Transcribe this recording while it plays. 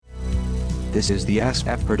This is the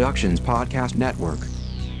SF Productions Podcast Network.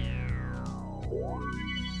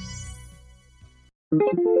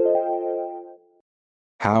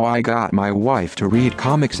 How I Got My Wife to Read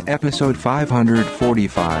Comics, episode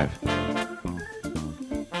 545.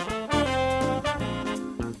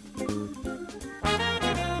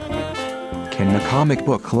 Can the comic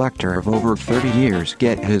book collector of over 30 years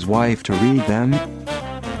get his wife to read them?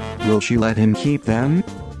 Will she let him keep them?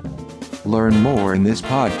 Learn more in this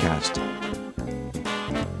podcast.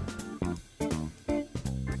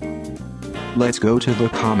 Let's go to the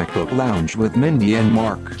comic book lounge with Mindy and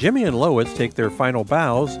Mark. Jimmy and Lois take their final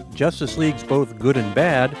bows, Justice League's both good and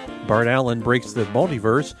bad, Bart Allen breaks the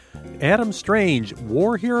multiverse, Adam Strange,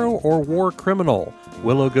 war hero or war criminal,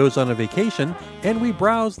 Willow goes on a vacation, and we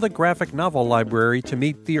browse the graphic novel library to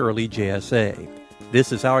meet the early JSA.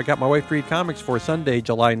 This is How I Got My Wife to Read Comics for Sunday,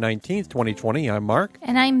 July 19th, 2020. I'm Mark.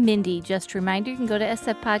 And I'm Mindy. Just a reminder, you can go to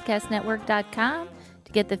sfpodcastnetwork.com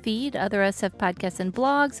to get the feed, other SF podcasts and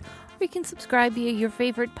blogs, or you can subscribe via your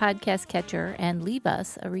favorite podcast catcher and leave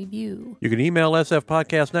us a review. You can email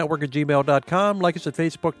sfpodcastnetwork@gmail.com, like us at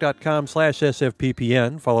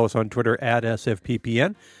facebook.com/sfppn, follow us on Twitter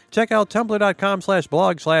 @sfppn, check out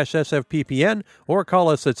tumblr.com/blog/sfppn, or call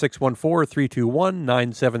us at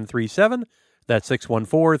 614-321-9737. That's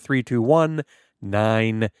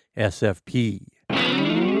 614-321-9SFP.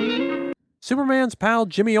 Superman's pal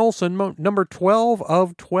Jimmy Olsen, number 12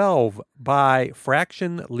 of 12 by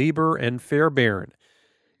Fraction, Lieber, and Fairbairn.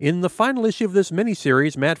 In the final issue of this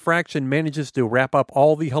miniseries, Matt Fraction manages to wrap up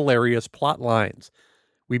all the hilarious plot lines.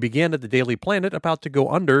 We began at the Daily Planet, about to go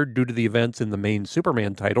under due to the events in the main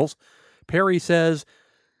Superman titles. Perry says,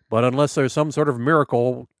 but unless there's some sort of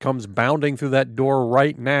miracle, comes bounding through that door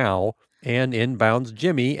right now, and in bounds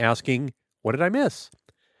Jimmy, asking, what did I miss?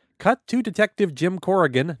 Cut to Detective Jim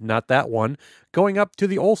Corrigan, not that one, going up to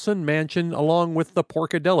the Olsen mansion along with the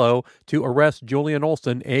Porcadillo to arrest Julian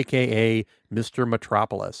Olsen, a.k.a. Mr.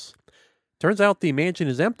 Metropolis. Turns out the mansion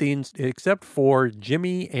is empty except for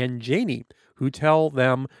Jimmy and Janie, who tell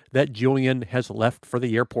them that Julian has left for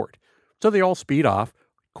the airport. So they all speed off,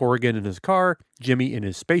 Corrigan in his car, Jimmy in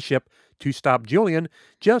his spaceship, to stop Julian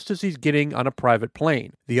just as he's getting on a private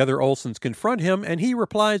plane. The other Olsens confront him, and he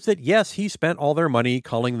replies that yes, he spent all their money,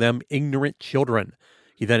 calling them ignorant children.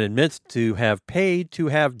 He then admits to have paid to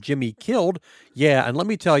have Jimmy killed. Yeah, and let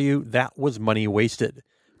me tell you, that was money wasted.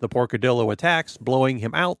 The Porcadillo attacks, blowing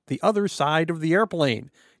him out the other side of the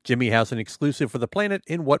airplane. Jimmy has an exclusive for the planet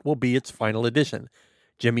in what will be its final edition.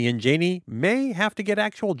 Jimmy and Janie may have to get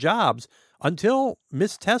actual jobs until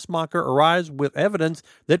Miss Tessmacher arrives with evidence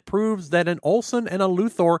that proves that an Olsen and a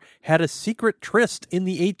Luthor had a secret tryst in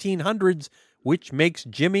the 1800s, which makes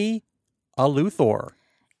Jimmy a Luthor.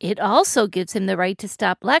 It also gives him the right to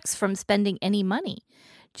stop Lex from spending any money.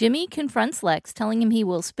 Jimmy confronts Lex, telling him he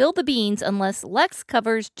will spill the beans unless Lex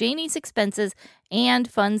covers Janie's expenses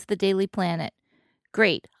and funds the Daily Planet.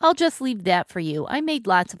 Great, I'll just leave that for you. I made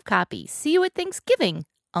lots of copies. See you at Thanksgiving,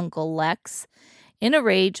 Uncle Lex. In a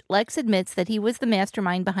rage, Lex admits that he was the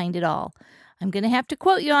mastermind behind it all. I'm going to have to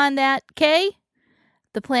quote you on that, Kay?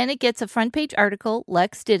 The Planet gets a front-page article,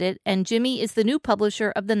 Lex did it, and Jimmy is the new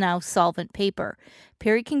publisher of the now solvent paper.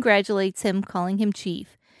 Perry congratulates him, calling him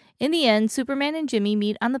chief. In the end, Superman and Jimmy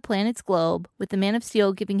meet on the planet's globe, with the Man of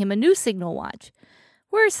Steel giving him a new signal watch.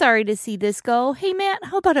 We're sorry to see this go. Hey, Matt,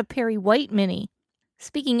 how about a Perry White mini?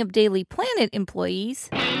 Speaking of Daily Planet employees...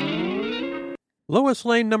 Lois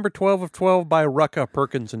Lane, number 12 of 12 by Rucka,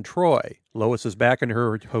 Perkins, and Troy. Lois is back in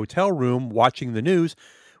her hotel room watching the news,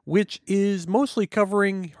 which is mostly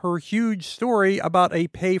covering her huge story about a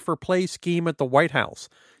pay-for-play scheme at the White House.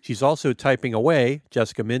 She's also typing away.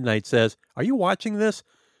 Jessica Midnight says, are you watching this?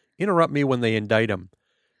 Interrupt me when they indict him.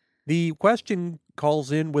 The Question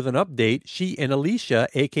calls in with an update. She and Alicia,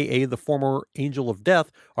 a.k.a. the former Angel of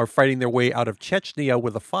Death, are fighting their way out of Chechnya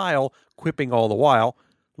with a file, quipping all the while.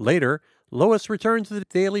 Later, Lois returns to the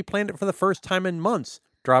Daily Planet for the first time in months,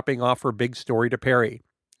 dropping off her big story to Perry.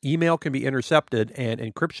 Email can be intercepted and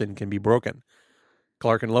encryption can be broken.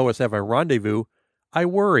 Clark and Lois have a rendezvous. I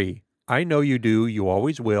worry. I know you do. You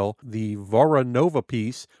always will. The Voronova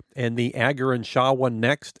piece and the Agar and Shah one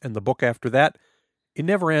next and the book after that. It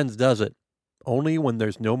never ends, does it? Only when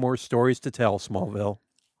there's no more stories to tell, Smallville.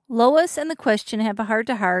 Lois and the Question have a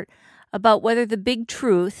heart-to-heart about whether the big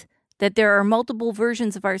truth, that there are multiple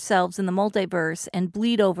versions of ourselves in the multiverse and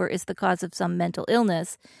bleed over is the cause of some mental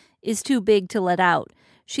illness, is too big to let out.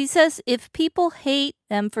 She says if people hate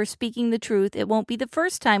them for speaking the truth, it won't be the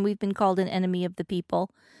first time we've been called an enemy of the people.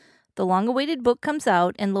 The long-awaited book comes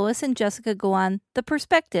out, and Lois and Jessica go on The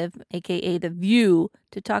Perspective, a.k.a. The View,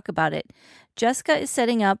 to talk about it. Jessica is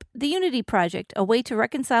setting up the Unity Project, a way to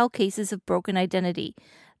reconcile cases of broken identity.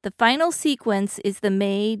 The final sequence is the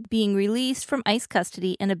maid being released from ICE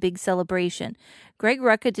custody and a big celebration. Greg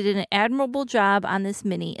Rucka did an admirable job on this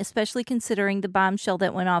mini, especially considering the bombshell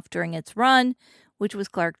that went off during its run, which was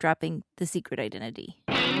Clark dropping the secret identity.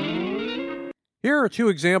 Here are two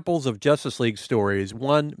examples of Justice League stories.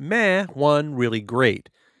 One meh, one really great.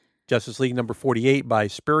 Justice League number 48 by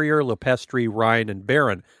Spurrier, Lepestre, Ryan, and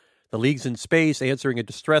Barron. The League's in space answering a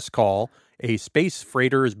distress call. A space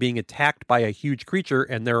freighter is being attacked by a huge creature,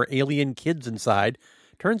 and there are alien kids inside.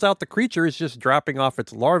 Turns out the creature is just dropping off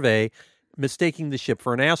its larvae, mistaking the ship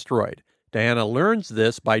for an asteroid. Diana learns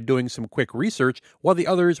this by doing some quick research, while the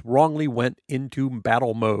others wrongly went into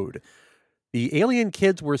battle mode. The alien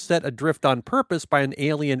kids were set adrift on purpose by an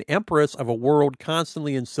alien empress of a world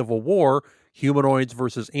constantly in civil war, humanoids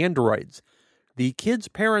versus androids. The kids'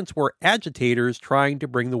 parents were agitators trying to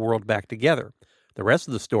bring the world back together. The rest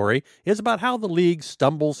of the story is about how the League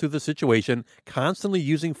stumbles through the situation, constantly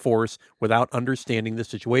using force without understanding the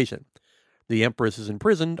situation. The Empress is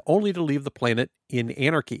imprisoned, only to leave the planet in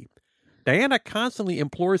anarchy. Diana constantly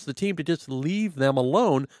implores the team to just leave them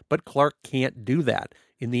alone, but Clark can't do that.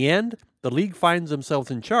 In the end, the League finds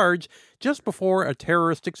themselves in charge just before a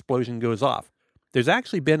terrorist explosion goes off. There's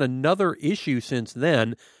actually been another issue since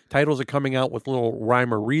then. Titles are coming out with little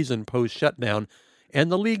rhyme or reason post-shutdown,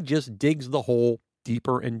 and the League just digs the hole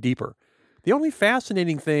deeper and deeper. The only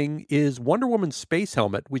fascinating thing is Wonder Woman's space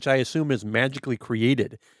helmet, which I assume is magically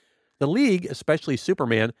created. The League, especially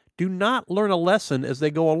Superman, do not learn a lesson as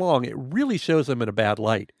they go along. It really shows them in a bad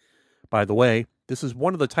light. By the way, this is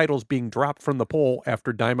one of the titles being dropped from the poll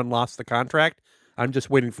after Diamond lost the contract. I'm just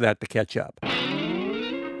waiting for that to catch up.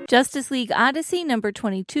 Justice League Odyssey number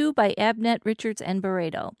 22 by Abnett, Richards, and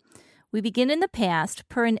Barreto. We begin in the past,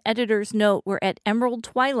 per an editor's note. We're at Emerald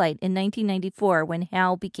Twilight in 1994 when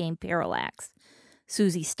Hal became Parallax.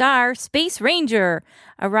 Susie Starr, Space Ranger,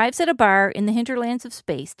 arrives at a bar in the hinterlands of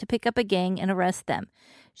space to pick up a gang and arrest them.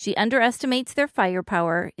 She underestimates their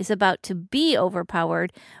firepower, is about to be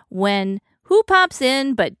overpowered when who pops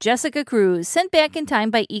in but Jessica Cruz, sent back in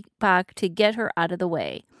time by Epoch to get her out of the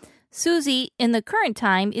way. Susie, in the current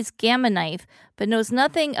time, is Gamma Knife, but knows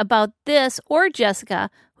nothing about this or Jessica,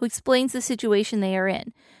 who explains the situation they are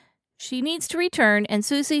in. She needs to return, and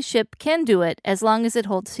Susie's ship can do it as long as it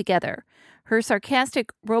holds together. Her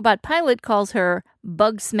sarcastic robot pilot calls her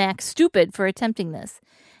bug smack stupid for attempting this.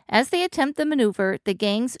 As they attempt the maneuver, the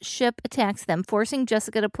gang's ship attacks them, forcing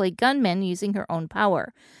Jessica to play gunman using her own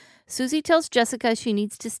power. Susie tells Jessica she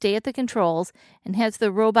needs to stay at the controls and has the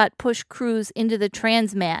robot push Cruz into the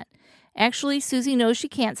transmat. Actually, Susie knows she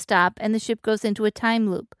can't stop, and the ship goes into a time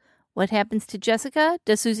loop. What happens to Jessica?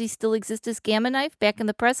 Does Susie still exist as Gamma Knife back in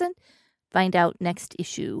the present? Find out next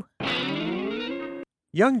issue.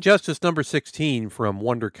 Young Justice number 16 from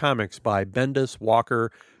Wonder Comics by Bendis,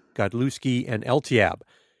 Walker, Godlewski, and Eltiab.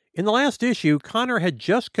 In the last issue, Connor had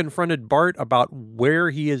just confronted Bart about where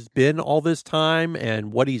he has been all this time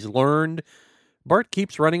and what he's learned. Bart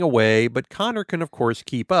keeps running away, but Connor can of course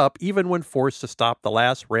keep up, even when forced to stop the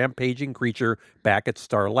last rampaging creature back at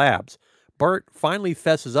Star Labs. Bart finally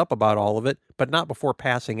fesses up about all of it, but not before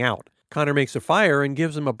passing out. Connor makes a fire and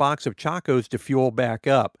gives him a box of Chacos to fuel back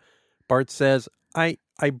up. Bart says, I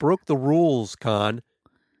broke the rules, Con.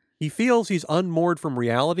 He feels he's unmoored from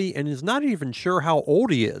reality and is not even sure how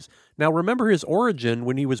old he is. Now remember his origin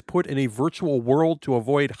when he was put in a virtual world to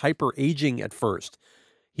avoid hyper-aging at first.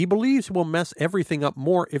 He believes he will mess everything up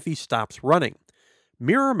more if he stops running.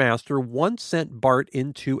 Mirror Master once sent Bart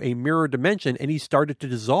into a mirror dimension and he started to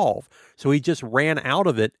dissolve, so he just ran out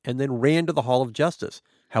of it and then ran to the Hall of Justice.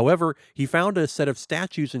 However, he found a set of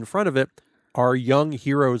statues in front of it, Our Young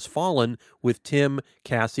Heroes Fallen, with Tim,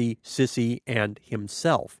 Cassie, Sissy, and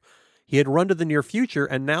himself. He had run to the near future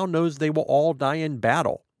and now knows they will all die in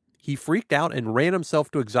battle. He freaked out and ran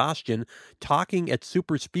himself to exhaustion, talking at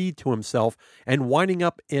super speed to himself and winding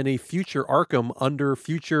up in a future Arkham under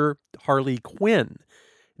future Harley Quinn.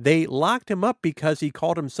 They locked him up because he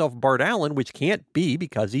called himself Bart Allen, which can't be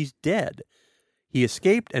because he's dead. He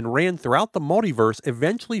escaped and ran throughout the multiverse,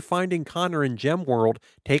 eventually finding Connor in Gem World,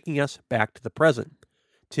 taking us back to the present.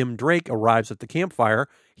 Tim Drake arrives at the campfire.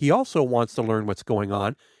 He also wants to learn what's going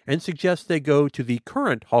on and suggests they go to the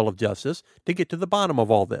current Hall of Justice to get to the bottom of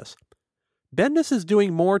all this. Bendis is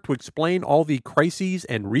doing more to explain all the crises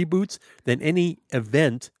and reboots than any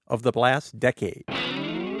event of the last decade.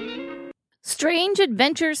 Strange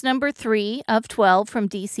Adventures number 3 of 12 from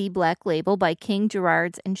DC Black Label by King,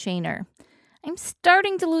 Gerards, and Shaner. I'm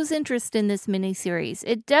starting to lose interest in this miniseries.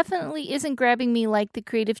 It definitely isn't grabbing me like the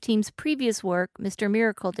creative team's previous work, Mr.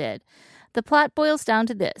 Miracle, did. The plot boils down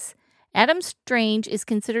to this. Adam Strange is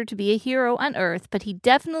considered to be a hero on Earth, but he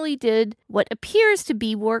definitely did what appears to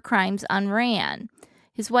be war crimes on Rann.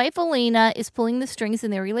 His wife, Elena, is pulling the strings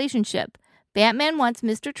in their relationship. Batman wants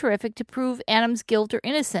Mr. Terrific to prove Adam's guilt or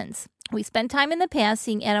innocence. We spent time in the past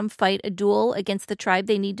seeing Adam fight a duel against the tribe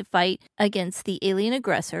they need to fight against the alien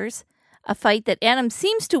aggressors. A fight that Adam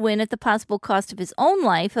seems to win at the possible cost of his own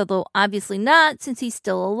life, although obviously not since he's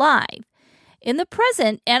still alive. In the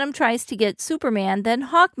present, Adam tries to get Superman, then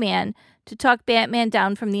Hawkman, to talk Batman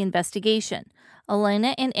down from the investigation.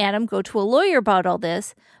 Elena and Adam go to a lawyer about all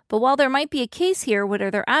this, but while there might be a case here, what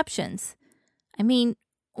are their options? I mean,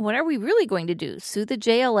 what are we really going to do? Sue the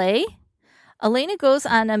JLA? Elena goes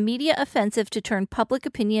on a media offensive to turn public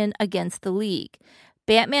opinion against the League.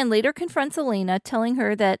 Batman later confronts Elena, telling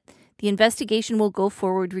her that the investigation will go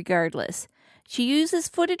forward regardless. She uses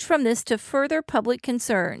footage from this to further public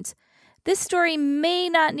concerns. This story may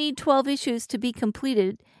not need 12 issues to be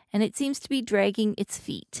completed, and it seems to be dragging its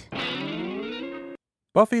feet.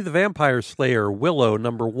 Buffy the Vampire Slayer Willow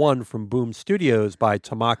 #1 from Boom Studios by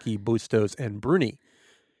Tamaki Bustos and Bruni.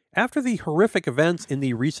 After the horrific events in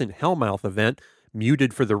the recent Hellmouth event,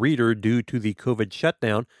 muted for the reader due to the COVID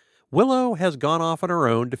shutdown, Willow has gone off on her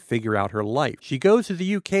own to figure out her life. She goes to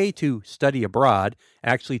the UK to study abroad,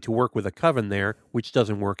 actually to work with a coven there, which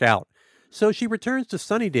doesn't work out. So she returns to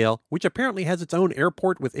Sunnydale, which apparently has its own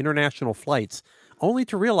airport with international flights, only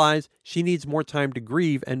to realize she needs more time to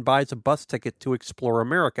grieve and buys a bus ticket to explore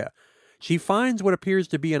America. She finds what appears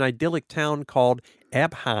to be an idyllic town called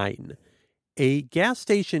Abheim. A gas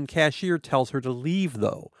station cashier tells her to leave,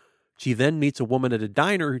 though. She then meets a woman at a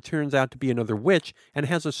diner who turns out to be another witch and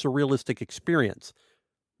has a surrealistic experience.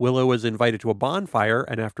 Willow is invited to a bonfire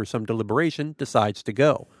and after some deliberation decides to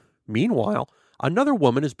go. Meanwhile, another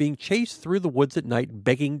woman is being chased through the woods at night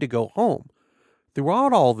begging to go home.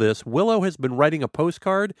 Throughout all this, Willow has been writing a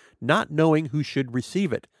postcard, not knowing who should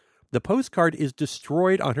receive it. The postcard is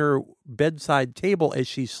destroyed on her bedside table as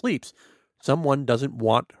she sleeps. Someone doesn't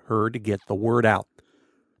want her to get the word out.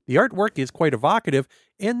 The artwork is quite evocative,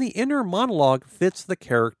 and the inner monologue fits the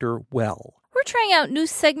character well. We're trying out new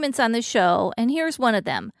segments on the show, and here's one of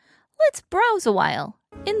them. Let's browse a while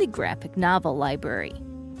in the graphic novel library.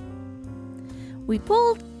 We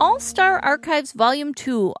pulled All-Star Archives Volume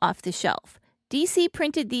 2 off the shelf. DC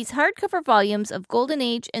printed these hardcover volumes of Golden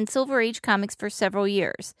Age and Silver Age comics for several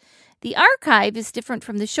years. The archive is different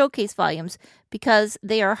from the Showcase volumes because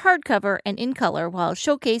they are hardcover and in color, while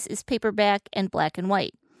Showcase is paperback and black and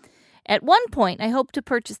white. At one point, I hoped to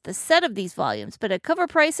purchase the set of these volumes, but at cover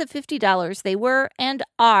price of $50, they were and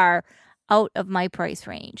are out of my price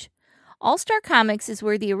range. All-Star Comics is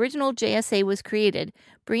where the original JSA was created,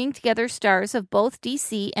 bringing together stars of both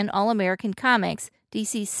DC and All-American Comics,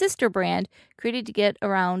 DC's sister brand, created to get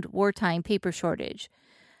around wartime paper shortage.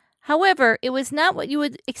 However, it was not what you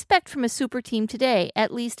would expect from a super team today,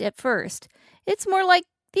 at least at first. It's more like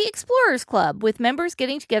the Explorers Club, with members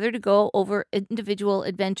getting together to go over individual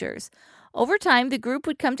adventures. Over time, the group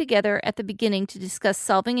would come together at the beginning to discuss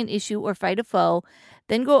solving an issue or fight a foe,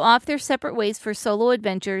 then go off their separate ways for solo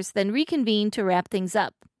adventures, then reconvene to wrap things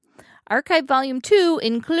up. Archive Volume 2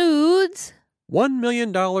 includes $1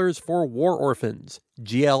 million for War Orphans.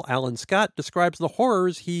 G.L. Allen Scott describes the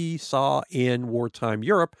horrors he saw in wartime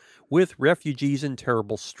Europe with refugees in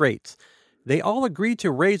terrible straits. They all agree to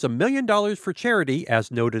raise $1 million for charity, as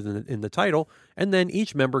noted in the title, and then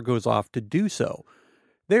each member goes off to do so.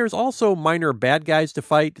 There's also minor bad guys to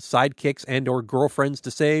fight, sidekicks and or girlfriends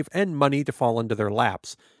to save, and money to fall into their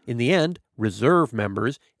laps. In the end, reserve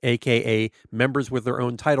members, a.k.a. members with their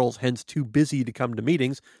own titles, hence too busy to come to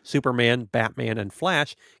meetings, Superman, Batman, and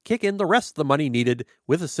Flash, kick in the rest of the money needed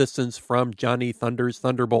with assistance from Johnny Thunder's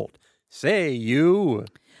Thunderbolt. Say you!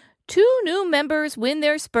 2 new members win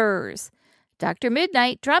their spurs. Dr.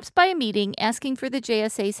 Midnight drops by a meeting asking for the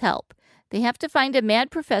JSA's help. They have to find a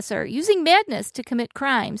mad professor using madness to commit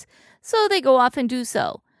crimes, so they go off and do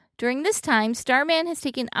so. During this time, Starman has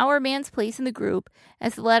taken Our Man's place in the group,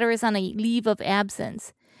 as the latter is on a leave of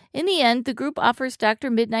absence. In the end, the group offers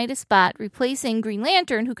Dr. Midnight a spot, replacing Green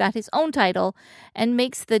Lantern, who got his own title, and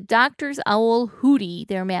makes the Doctor's Owl Hootie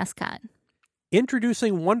their mascot.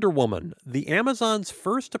 Introducing Wonder Woman, the Amazon's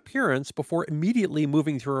first appearance before immediately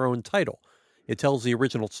moving to her own title. It tells the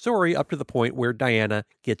original story up to the point where Diana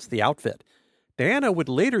gets the outfit. Diana would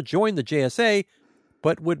later join the JSA,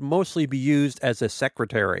 but would mostly be used as a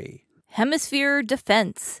secretary. Hemisphere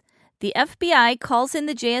Defense. The FBI calls in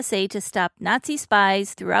the JSA to stop Nazi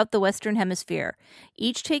spies throughout the Western Hemisphere.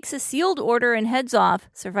 Each takes a sealed order and heads off,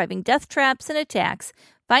 surviving death traps and attacks,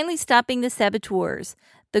 finally stopping the saboteurs.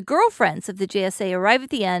 The girlfriends of the JSA arrive at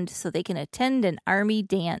the end so they can attend an army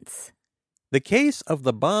dance. The case of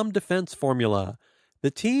the bomb defense formula. The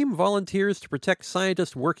team volunteers to protect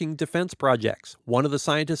scientists working defense projects. One of the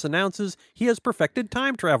scientists announces he has perfected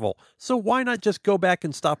time travel, so why not just go back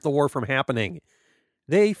and stop the war from happening?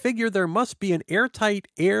 They figure there must be an airtight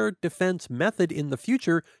air defense method in the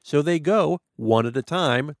future, so they go, one at a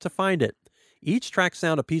time, to find it. Each tracks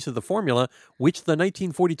down a piece of the formula, which the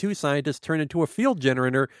 1942 scientists turn into a field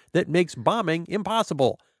generator that makes bombing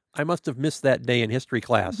impossible. I must have missed that day in history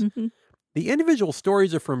class. The individual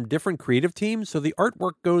stories are from different creative teams, so the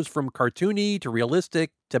artwork goes from cartoony to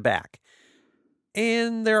realistic to back.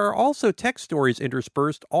 And there are also text stories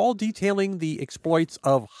interspersed, all detailing the exploits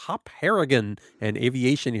of Hop Harrigan, an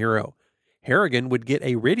aviation hero. Harrigan would get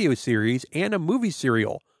a radio series and a movie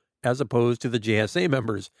serial, as opposed to the JSA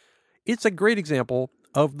members. It's a great example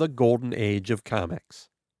of the golden age of comics.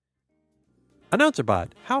 AnnouncerBot,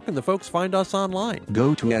 how can the folks find us online?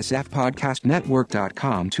 Go to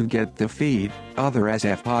sfpodcastnetwork.com to get the feed, other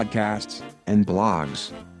SF podcasts, and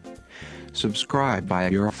blogs. Subscribe via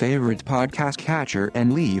your favorite podcast catcher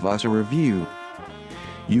and leave us a review.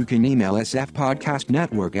 You can email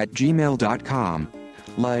sfpodcastnetwork@gmail.com.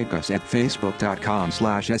 Like us at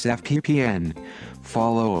facebook.com/sfppn.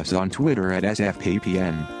 Follow us on Twitter at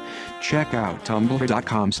sfppn. Check out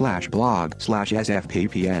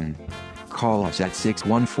tumblr.com/blog/sfppn. Call us at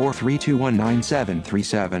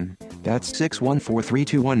 614-321-9737. That's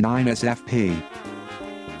 614-321-9SFP.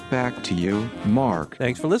 Back to you, Mark.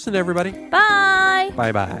 Thanks for listening, everybody. Bye!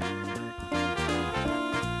 Bye-bye.